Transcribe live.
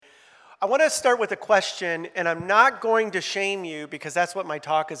I want to start with a question, and I'm not going to shame you because that's what my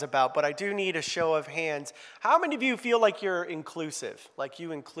talk is about, but I do need a show of hands. How many of you feel like you're inclusive, like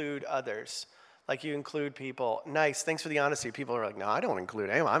you include others, like you include people? Nice, thanks for the honesty. People are like, no, I don't include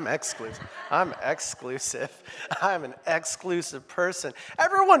anyone. I'm exclusive. I'm exclusive. I'm an exclusive person.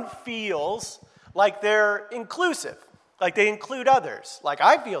 Everyone feels like they're inclusive, like they include others. Like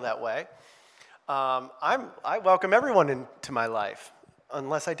I feel that way. I welcome everyone into my life.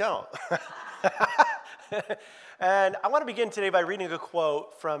 Unless I don't. And I want to begin today by reading a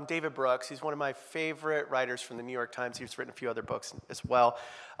quote from David Brooks. He's one of my favorite writers from the New York Times. He's written a few other books as well.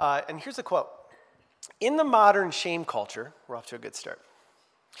 And here's the quote. In the modern shame culture, we're off to a good start.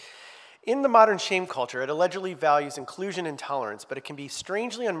 In the modern shame culture, it allegedly values inclusion and tolerance, but it can be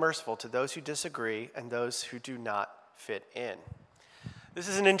strangely unmerciful to those who disagree and those who do not fit in. This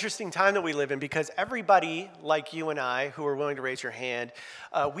is an interesting time that we live in because everybody like you and I who are willing to raise your hand,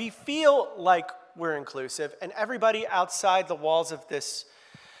 we feel like we're inclusive, and everybody outside the walls of this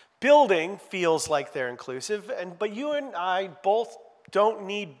building feels like they're inclusive. But you and I both don't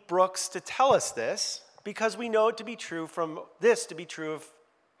need Brooks to tell us this because we know it to be true of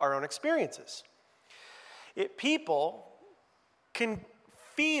our own experiences. People can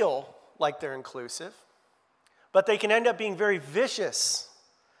feel like they're inclusive, but they can end up being very vicious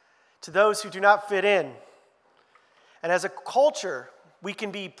to those who do not fit in. And as a culture, we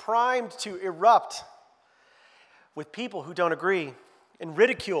can be primed to erupt with people who don't agree and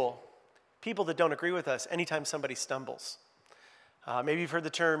ridicule people that don't agree with us anytime somebody stumbles. Maybe you've heard the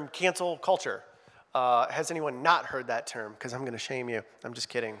term cancel culture. Has anyone not heard that term? Because I'm going to shame you. I'm just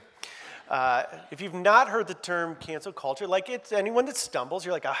kidding. If you've not heard the term cancel culture, like it's anyone that stumbles,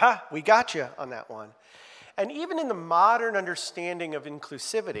 you're like, aha, we got you on that one. And even in the modern understanding of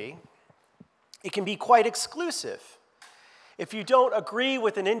inclusivity, it can be quite exclusive if you don't agree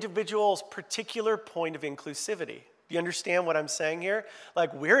with an individual's particular point of inclusivity. Do you understand what I'm saying here?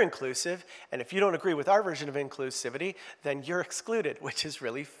 Like, we're inclusive, and if you don't agree with our version of inclusivity, then you're excluded, which is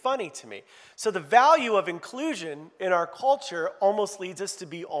really funny to me. So the value of inclusion in our culture almost leads us to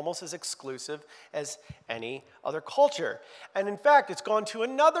be almost as exclusive as any other culture. And in fact, it's gone to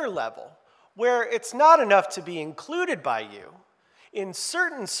another level, where it's not enough to be included by you. In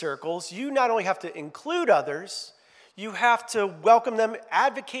certain circles, you not only have to include others, you have to welcome them,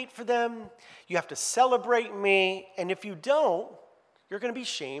 advocate for them, you have to celebrate me, and if you don't, you're going to be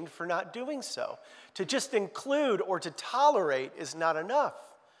shamed for not doing so. To just include or to tolerate is not enough.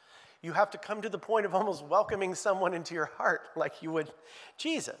 You have to come to the point of almost welcoming someone into your heart like you would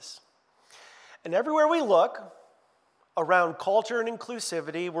Jesus. And everywhere we look, around culture and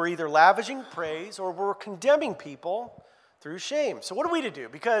inclusivity, we're either lavishing praise or we're condemning people through shame. So what are we to do?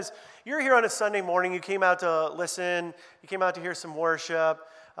 Because you're here on a Sunday morning, you came out to listen, you came out to hear some worship,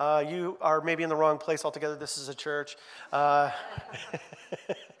 you are maybe in the wrong place altogether, this is a church. And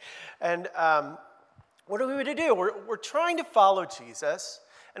what are we to do? We're trying to follow Jesus,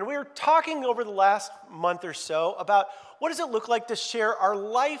 and we were talking over the last month or so about what does it look like to share our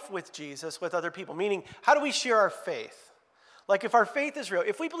life with Jesus with other people? Meaning, how do we share our faith? Like if our faith is real,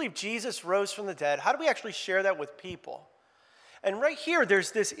 if we believe Jesus rose from the dead, how do we actually share that with people? And right here,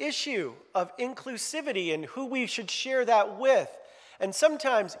 there's this issue of inclusivity and who we should share that with. And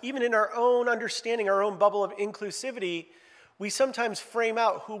sometimes, even in our own understanding, our own bubble of inclusivity, we sometimes frame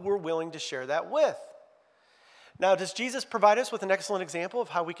out who we're willing to share that with. Now, does Jesus provide us with an excellent example of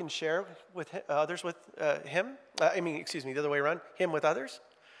how we can share with others with him? The other way around, him with others?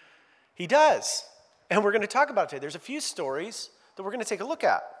 He does. And we're going to talk about it today. There's a few stories that we're going to take a look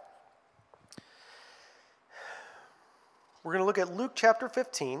at. We're going to look at Luke chapter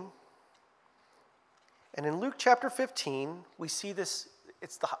 15. And in Luke chapter 15, we see this,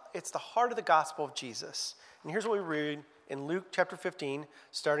 it's the heart of the gospel of Jesus. And here's what we read in Luke chapter 15,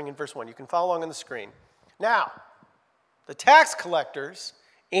 starting in verse 1. You can follow along on the screen. Now, the tax collectors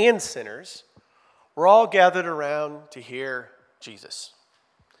and sinners were all gathered around to hear Jesus.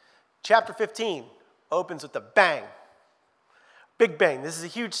 Chapter 15 opens with a bang. Big bang. This is a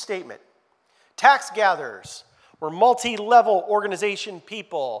huge statement. Tax gatherers were multi-level organization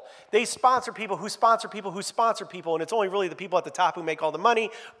people. They sponsor people who sponsor people who sponsor people, and it's only really the people at the top who make all the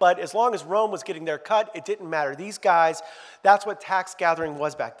money, but as long as Rome was getting their cut, it didn't matter. These guys, that's what tax gathering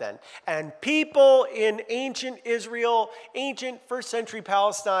was back then. And people in ancient Israel, ancient first century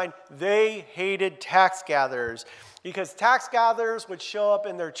Palestine, they hated tax gatherers because tax gatherers would show up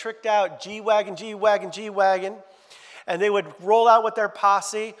in their tricked out G-Wagon, G-Wagon, G-Wagon, and they would roll out with their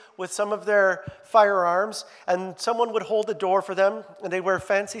posse with some of their firearms, and someone would hold the door for them, and they wear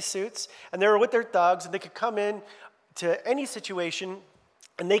fancy suits, and they were with their thugs, and they could come in to any situation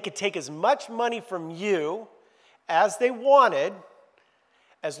and they could take as much money from you as they wanted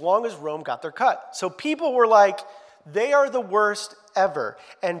as long as Rome got their cut. So people were like, they are the worst ever.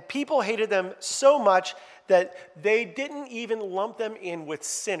 And people hated them so much that they didn't even lump them in with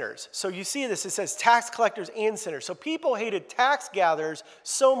sinners. So you see this, it says tax collectors and sinners. So people hated tax gatherers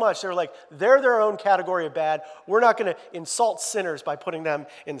so much, they're like, they're their own category of bad. We're not going to insult sinners by putting them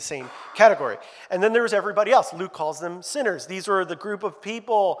in the same category. And then there was everybody else. Luke calls them sinners. These were the group of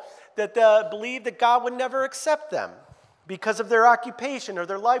people that believed that God would never accept them because of their occupation or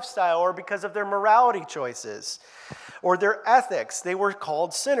their lifestyle or because of their morality choices or their ethics. They were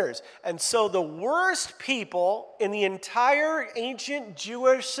called sinners. And so the worst people in the entire ancient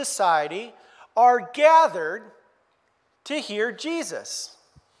Jewish society are gathered to hear Jesus.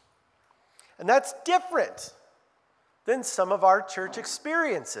 And that's different than some of our church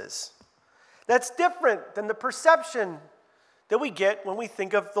experiences. That's different than the perception that we get when we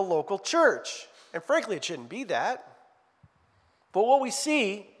think of the local church. And frankly, it shouldn't be that. But what we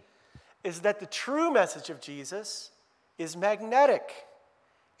see is that the true message of Jesus is magnetic.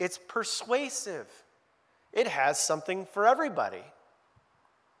 It's persuasive. It has something for everybody.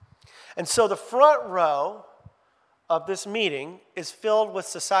 And so the front row of this meeting is filled with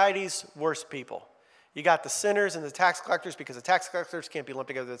society's worst people. You got the sinners and the tax collectors, because the tax collectors can't be lumped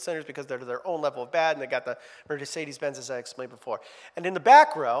together with the sinners because they're their own level of bad, and they got the Mercedes-Benz, as I explained before. And in the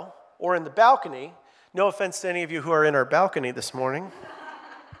back row, or in the balcony, no offense to any of you who are in our balcony this morning,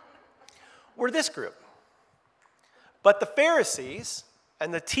 we're this group. But the Pharisees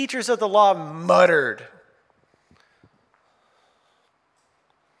and the teachers of the law muttered.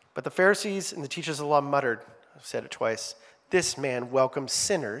 But the Pharisees and the teachers of the law muttered, I've said it twice, this man welcomes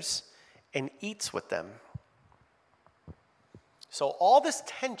sinners and eats with them. So all this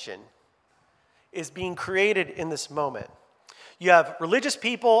tension is being created in this moment. You have religious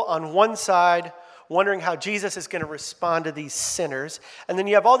people on one side wondering how Jesus is going to respond to these sinners. And then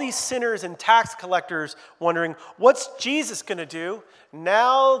you have all these sinners and tax collectors wondering, what's Jesus going to do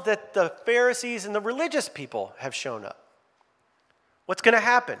now that the Pharisees and the religious people have shown up? What's going to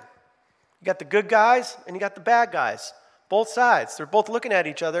happen? You got the good guys and you got the bad guys. Both sides. They're both looking at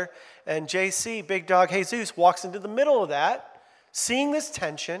each other. And JC, Big Dog Jesus, walks into the middle of that, seeing this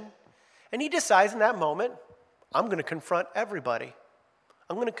tension, and he decides in that moment, I'm going to confront everybody.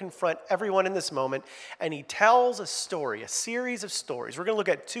 I'm going to confront everyone in this moment. And he tells a story, a series of stories. We're going to look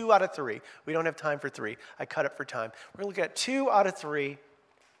at 2 out of 3. We don't have time for 3. I cut it for time. We're going to look at 2 out of 3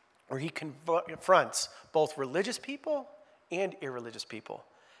 where he confronts both religious people and irreligious people.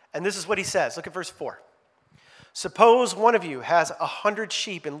 And this is what he says. Look at verse 4. Suppose one of you has 100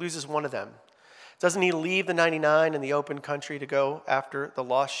 sheep and loses one of them. Doesn't he leave the 99 in the open country to go after the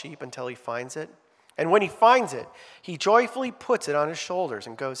lost sheep until he finds it? And when he finds it, he joyfully puts it on his shoulders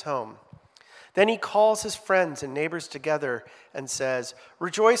and goes home. Then he calls his friends and neighbors together and says,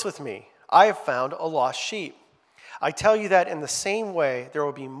 rejoice with me, I have found a lost sheep. I tell you that in the same way, there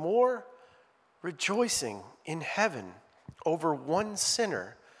will be more rejoicing in heaven over one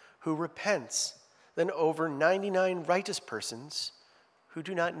sinner who repents than over 99 righteous persons who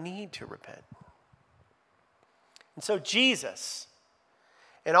do not need to repent. And so Jesus,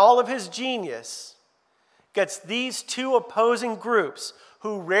 in all of his genius, gets these 2 opposing groups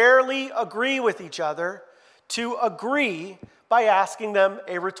who rarely agree with each other to agree by asking them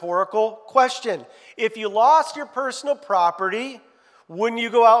a rhetorical question. If you lost your personal property, wouldn't you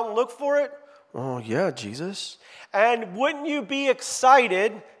go out and look for it? Oh, yeah, Jesus. And wouldn't you be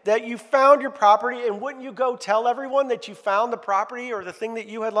excited that you found your property, and wouldn't you go tell everyone that you found the property or the thing that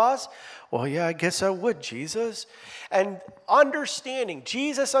you had lost? Well, yeah, I guess I would, Jesus. And understanding,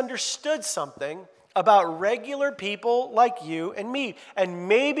 Jesus understood something about regular people like you and me. And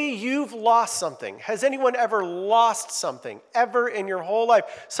maybe you've lost something. Has anyone ever lost something, ever in your whole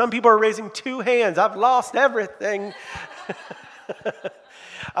life? Some people are raising 2 hands. I've lost everything.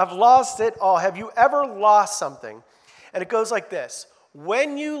 I've lost it all. Have you ever lost something? And it goes like this.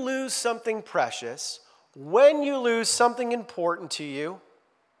 When you lose something precious, when you lose something important to you,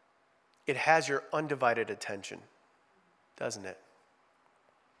 it has your undivided attention, doesn't it?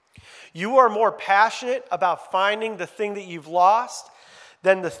 You are more passionate about finding the thing that you've lost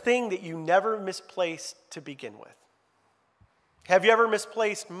than the thing that you never misplaced to begin with. Have you ever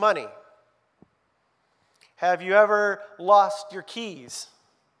misplaced money? Have you ever lost your keys?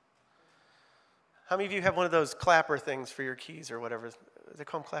 How many of you have one of those clapper things for your keys or whatever? Is it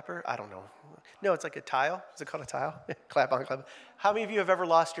called clapper? I don't know. No, it's like a tile. Is it called a tile? Clap on, clap on. How many of you have ever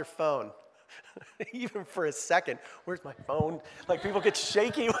lost your phone? Even for a second. Where's my phone? Like people get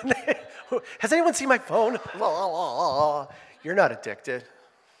shaky when they... Has anyone seen my phone? You're not addicted.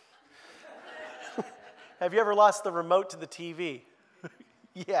 Have you ever lost the remote to the TV?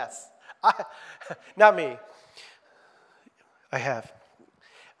 Yes. Not me. I have.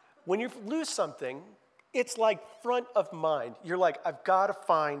 When you lose something, it's like front of mind. You're like, I've got to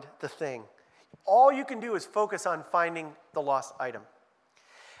find the thing. All you can do is focus on finding the lost item.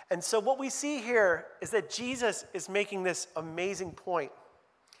 And so what we see here is that Jesus is making this amazing point.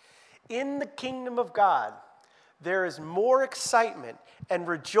 In the kingdom of God, there is more excitement and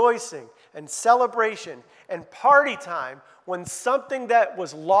rejoicing and celebration and party time when something that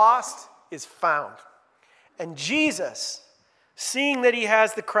was lost is found. And Jesus, seeing that he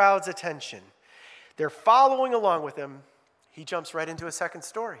has the crowd's attention, they're following along with him, he jumps right into a second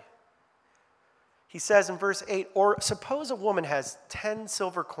story. He says in verse 8, or suppose a woman has 10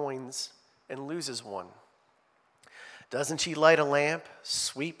 silver coins and loses one. Doesn't she light a lamp,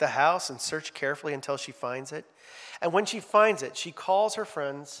 sweep the house, and search carefully until she finds it? And when she finds it, she calls her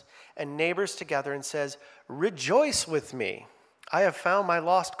friends and neighbors together and says, rejoice with me, I have found my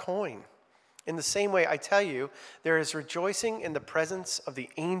lost coin. In the same way, I tell you, there is rejoicing in the presence of the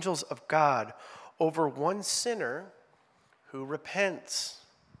angels of God over one sinner who repents.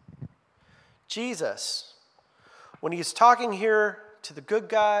 Jesus, when he's talking here to the good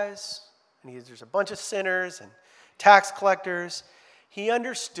guys, and there's a bunch of sinners and tax collectors, he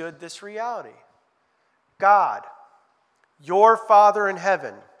understood this reality. God, your Father in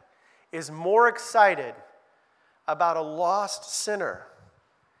heaven, is more excited about a lost sinner.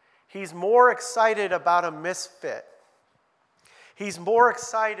 He's more excited about a misfit. He's more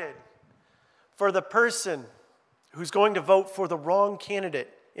excited for the person who's going to vote for the wrong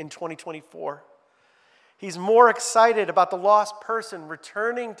candidate in 2024. He's more excited about the lost person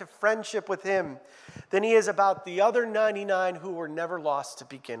returning to friendship with him than he is about the other 99 who were never lost to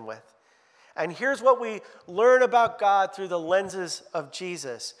begin with. And here's what we learn about God through the lenses of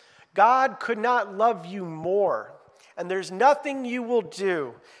Jesus. God could not love you more, and there's nothing you will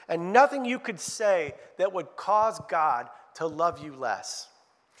do and nothing you could say that would cause God to love you less.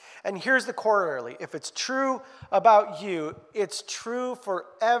 And here's the corollary. If it's true about you, it's true for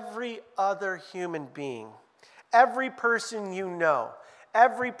every other human being. Every person you know,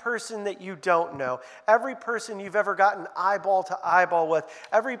 every person that you don't know, every person you've ever gotten eyeball to eyeball with,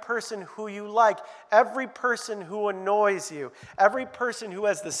 every person who you like, every person who annoys you, every person who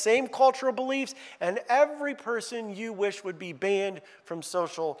has the same cultural beliefs, and every person you wish would be banned from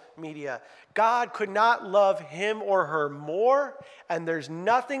social media. God could not love him or her more, and there's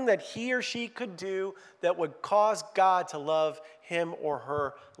nothing that he or she could do that would cause God to love him or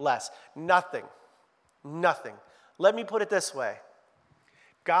her less. Nothing. Nothing. Let me put it this way.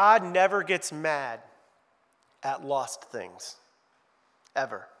 God never gets mad at lost things.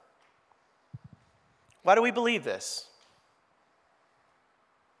 Ever. Why do we believe this?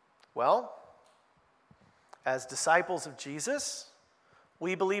 Well, as disciples of Jesus,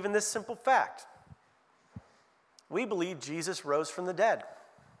 we believe in this simple fact. We believe Jesus rose from the dead.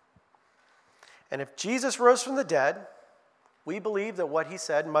 And if Jesus rose from the dead, we believe that what he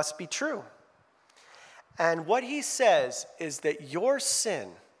said must be true. And what he says is that your sin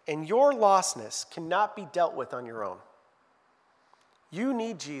and your lostness cannot be dealt with on your own. You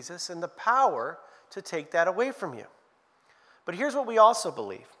need Jesus and the power to take that away from you. But here's what we also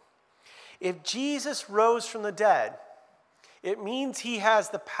believe. If Jesus rose from the dead, it means he has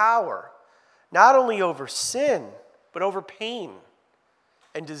the power not only over sin, but over pain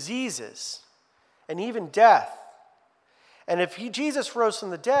and diseases and even death. And if Jesus rose from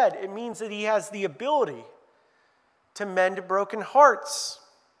the dead, it means that he has the ability to mend broken hearts,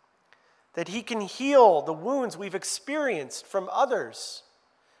 that he can heal the wounds we've experienced from others,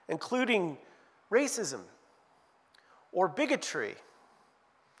 including racism or bigotry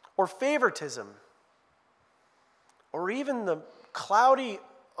or favoritism or even the cloudy,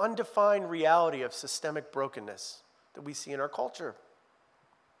 undefined reality of systemic brokenness that we see in our culture.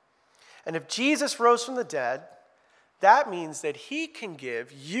 And if Jesus rose from the dead, that means that he can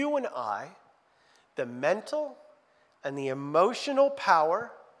give you and I the mental and the emotional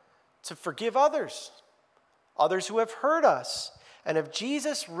power to forgive others who have hurt us. And if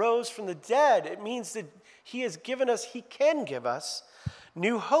Jesus rose from the dead, it means that he can give us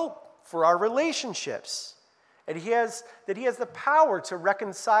new hope for our relationships. And he has the power to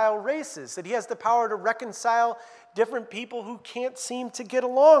reconcile races, that he has the power to reconcile different people who can't seem to get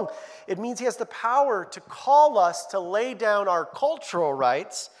along. It means he has the power to call us to lay down our cultural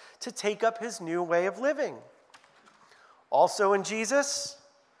rights to take up his new way of living. Also in Jesus,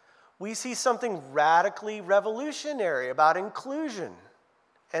 we see something radically revolutionary about inclusion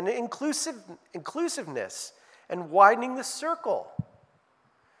and inclusiveness and widening the circle.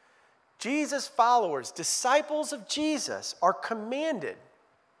 Jesus followers, disciples of Jesus, are commanded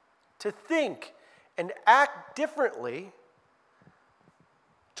to think and act differently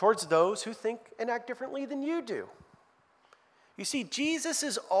towards those who think and act differently than you do. You see, Jesus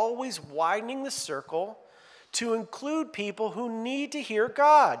is always widening the circle to include people who need to hear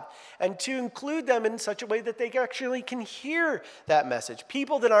God and to include them in such a way that they actually can hear that message,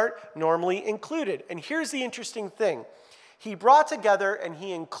 people that aren't normally included. And here's the interesting thing. He brought together and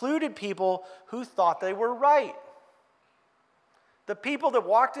he included people who thought they were right. The people that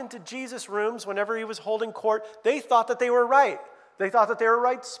walked into Jesus' rooms whenever he was holding court, they thought that they were right. They thought that they were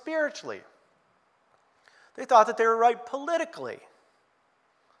right spiritually. They thought that they were right politically.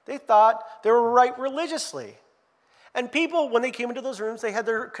 They thought they were right religiously. And people, when they came into those rooms, they had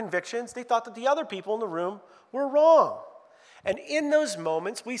their convictions. They thought that the other people in the room were wrong. And in those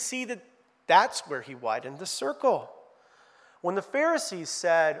moments, we see that that's where he widened the circle. When the Pharisees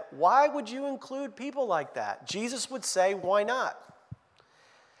said, "Why would you include people like that?" Jesus would say, "Why not?"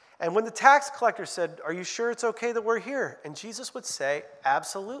 And when the tax collector said, "Are you sure it's okay that we're here?" And Jesus would say,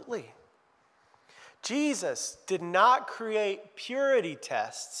 "Absolutely." Jesus did not create purity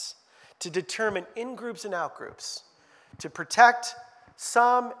tests to determine in-groups and out-groups, to protect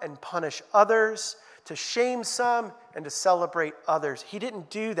some and punish others, to shame some and to celebrate others. He didn't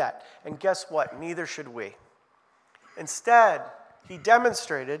do that. And guess what? Neither should we. Instead, he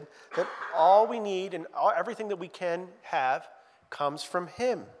demonstrated that all we need and everything that we can have comes from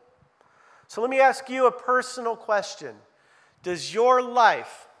him. So let me ask you a personal question. Does your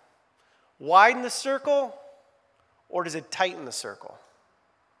life widen the circle, or does it tighten the circle?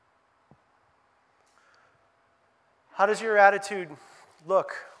 How does your attitude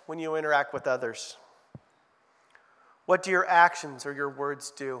look when you interact with others? What do your actions or your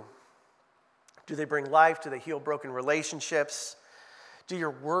words do? Do they bring life? Do they heal broken relationships? Do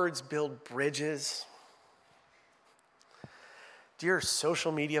your words build bridges? Do your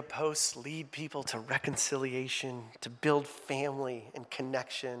social media posts lead people to reconciliation, to build family and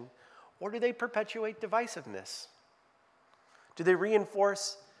connection? Or do they perpetuate divisiveness? Do they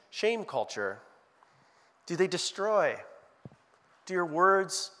reinforce shame culture? Do they destroy? Do your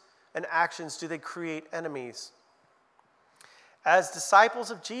words and actions, do they create enemies? As disciples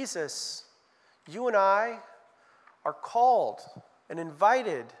of Jesus, you and I are called and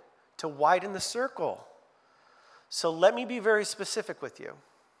invited to widen the circle. So let me be very specific with you.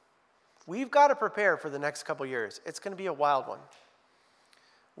 We've got to prepare for the next couple years. It's going to be a wild one.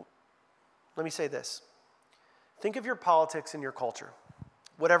 Let me say this. Think of your politics and your culture,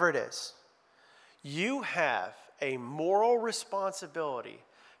 whatever it is. You have a moral responsibility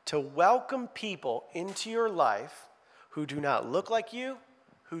to welcome people into your life who do not look like you,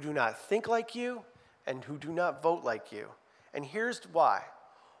 who do not think like you, and who do not vote like you. And here's why.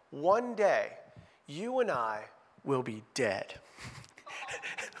 One day, you and I will be dead.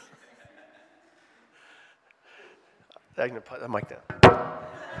 I'm going to put the mic down.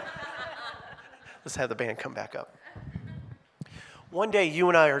 Let's have the band come back up. One day, you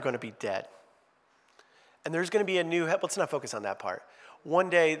and I are going to be dead. And there's going to be a new, let's not focus on that part.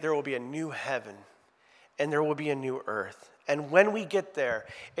 One day, there will be a new heaven, and there will be a new earth. And when we get there,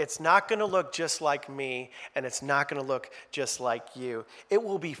 it's not going to look just like me, and it's not going to look just like you. It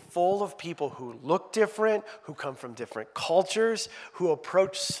will be full of people who look different, who come from different cultures, who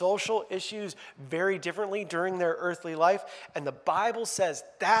approach social issues very differently during their earthly life. And the Bible says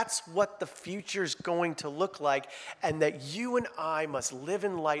that's what the future's going to look like, and that you and I must live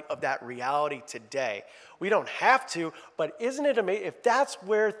in light of that reality today. We don't have to, but isn't it amazing? If that's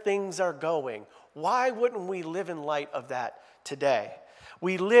where things are going, why wouldn't we live in light of that today?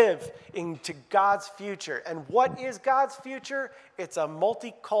 We live into God's future. And what is God's future? It's a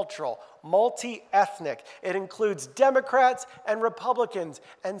multicultural, multi-ethnic. It includes Democrats and Republicans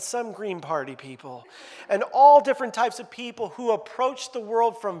and some Green Party people. And all different types of people who approach the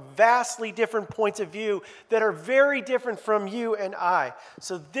world from vastly different points of view that are very different from you and I.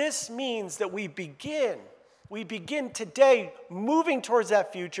 So this means that we begin today moving towards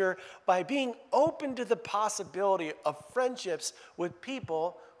that future by being open to the possibility of friendships with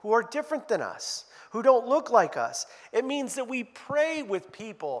people who are different than us, who don't look like us. It means that we pray with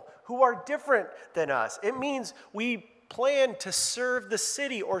people who are different than us. It means we plan to serve the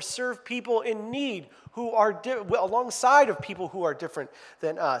city or serve people in need who are alongside of people who are different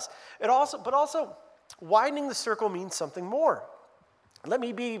than us. But also, widening the circle means something more. Let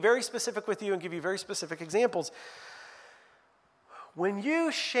me be very specific with you and give you very specific examples. When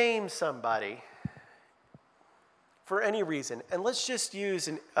you shame somebody for any reason, and let's just use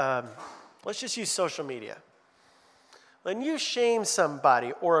social media. When you shame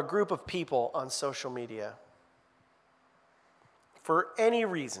somebody or a group of people on social media for any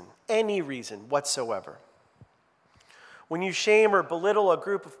reason whatsoever, when you shame or belittle a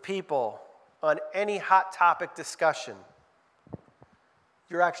group of people on any hot topic discussion,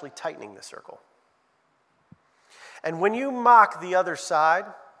 you're actually tightening the circle. And when you mock the other side,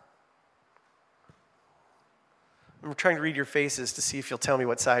 I'm trying to read your faces to see if you'll tell me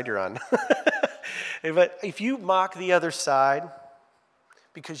what side you're on. But if you mock the other side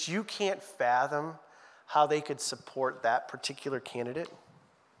because you can't fathom how they could support that particular candidate,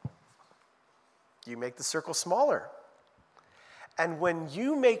 you make the circle smaller. And when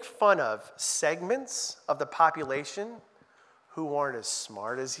you make fun of segments of the population who aren't as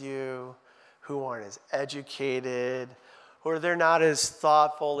smart as you, who aren't as educated, or they're not as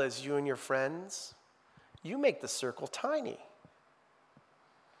thoughtful as you and your friends, you make the circle tiny.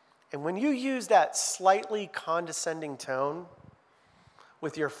 And when you use that slightly condescending tone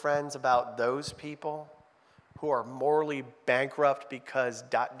with your friends about those people who are morally bankrupt because ...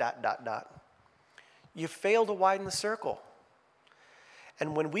 you fail to widen the circle.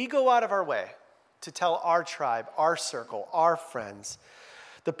 And when we go out of our way to tell our tribe, our circle, our friends,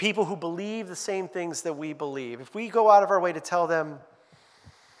 the people who believe the same things that we believe, if we go out of our way to tell them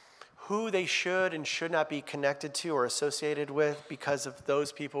who they should and should not be connected to or associated with because of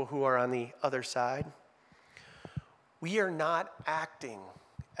those people who are on the other side, we are not acting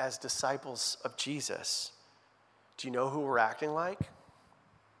as disciples of Jesus. Do you know who we're acting like?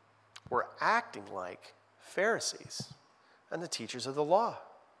 We're acting like Pharisees and the teachers of the law.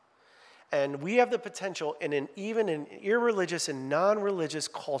 And we have the potential even in irreligious and non-religious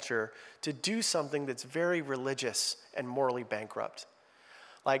culture to do something that's very religious and morally bankrupt.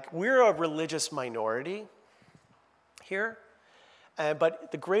 Like, we're a religious minority here,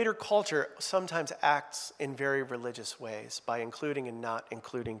 but the greater culture sometimes acts in very religious ways by including and not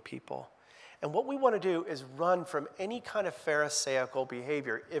including people. And what we want to do is run from any kind of Pharisaical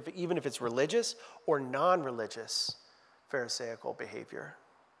behavior, even if it's religious or non-religious Pharisaical behavior.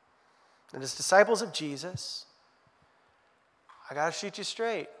 And as disciples of Jesus, I got to shoot you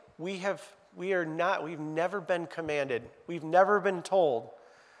straight. We've never been commanded, we've never been told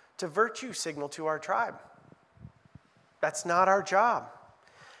to virtue signal to our tribe. That's not our job.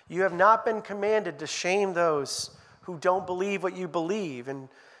 You have not been commanded to shame those who don't believe what you believe. And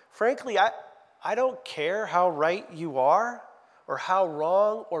frankly, I don't care how right you are or how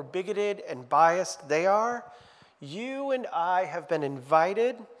wrong or bigoted and biased they are. You and I have been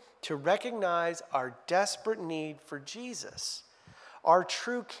invited to recognize our desperate need for Jesus, our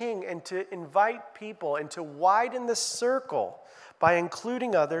true King, and to invite people and to widen the circle by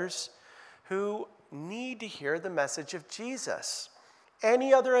including others who need to hear the message of Jesus.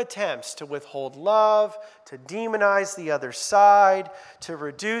 Any other attempts to withhold love, to demonize the other side, to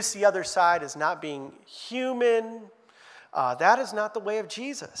reduce the other side as not being human, that is not the way of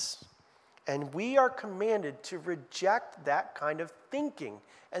Jesus. And we are commanded to reject that kind of thinking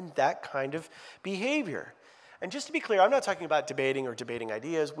and that kind of behavior. And just to be clear, I'm not talking about debating or debating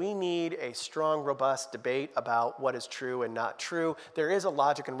ideas. We need a strong, robust debate about what is true and not true. There is a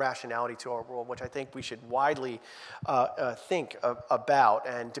logic and rationality to our world, which I think we should widely think about.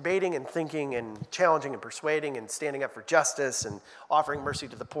 And debating and thinking and challenging and persuading and standing up for justice and offering mercy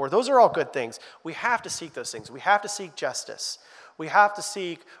to the poor, those are all good things. We have to seek those things. We have to seek justice. We have to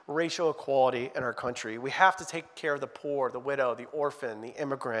seek racial equality in our country. We have to take care of the poor, the widow, the orphan, the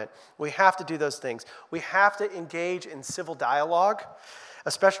immigrant. We have to do those things. We have to engage in civil dialogue,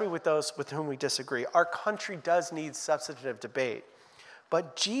 especially with those with whom we disagree. Our country does need substantive debate,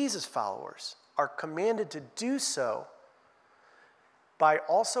 but Jesus followers are commanded to do so by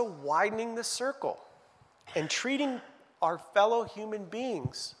also widening the circle and treating our fellow human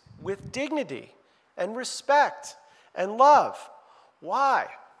beings with dignity and respect and love. Why?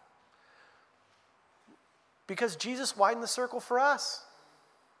 Because Jesus widened the circle for us.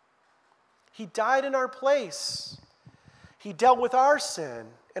 He died in our place. He dealt with our sin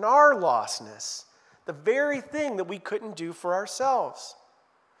and our lostness, the very thing that we couldn't do for ourselves.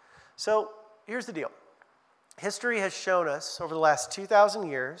 So here's the deal. History has shown us over the last 2,000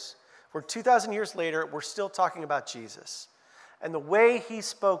 years, we're 2,000 years later, we're still talking about Jesus and the way he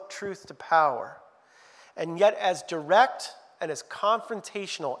spoke truth to power. And yet, as direct and as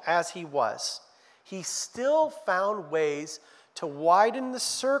confrontational as he was, he still found ways to widen the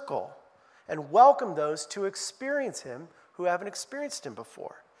circle and welcome those to experience him who haven't experienced him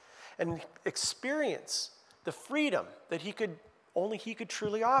before, and experience the freedom that only he could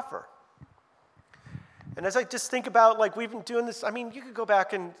truly offer. And as I just think about, like, we've been doing this, I mean, you could go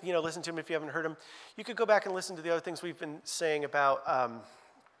back and, listen to him if you haven't heard him. You could go back and listen to the other things we've been saying about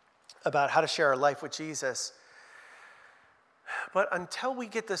how to share our life with Jesus. But until we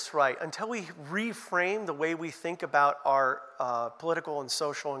get this right, until we reframe the way we think about our political and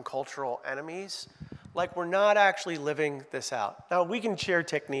social and cultural enemies, like, we're not actually living this out. Now, we can share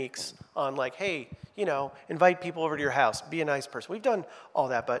techniques on, like, hey, invite people over to your house, be a nice person. We've done all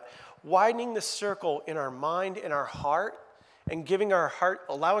that, but widening the circle in our mind, in our heart, and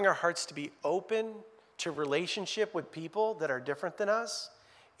allowing our hearts to be open to relationship with people that are different than us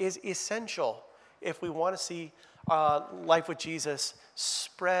is essential if we want to see life with Jesus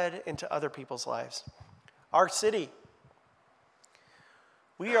spread into other people's lives. Our city,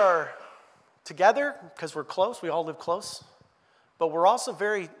 we are together because we're close. We all live close, but we're also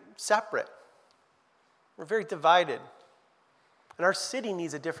very separate. We're very divided. And our city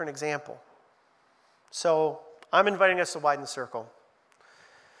needs a different example. So I'm inviting us to widen the circle.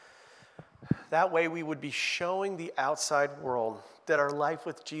 That way we would be showing the outside world that our life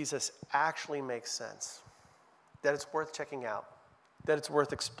with Jesus actually makes sense, that it's worth checking out, that it's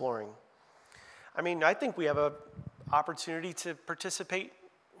worth exploring. I mean, I think we have an opportunity to participate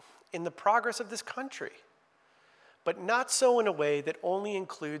in the progress of this country, but not so in a way that only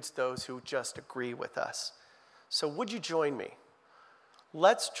includes those who just agree with us. So would you join me?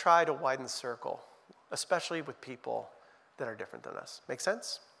 Let's try to widen the circle, especially with people that are different than us. Make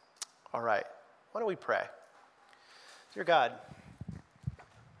sense? All right. Why don't we pray? Dear God,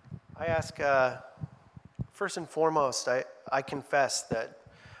 I ask, first and foremost, I confess that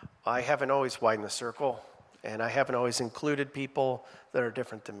I haven't always widened the circle, and I haven't always included people that are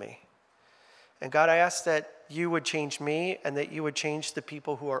different than me. And God, I ask that you would change me and that you would change the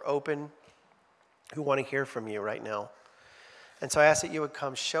people who are open, who want to hear from you right now. And so I ask that you would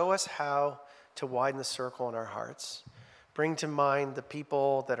come show us how to widen the circle in our hearts. Bring to mind the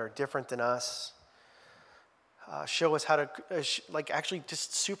people that are different than us. Show us how to actually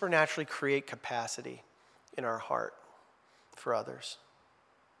just supernaturally create capacity in our heart for others.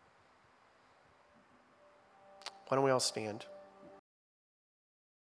 Why don't we all stand?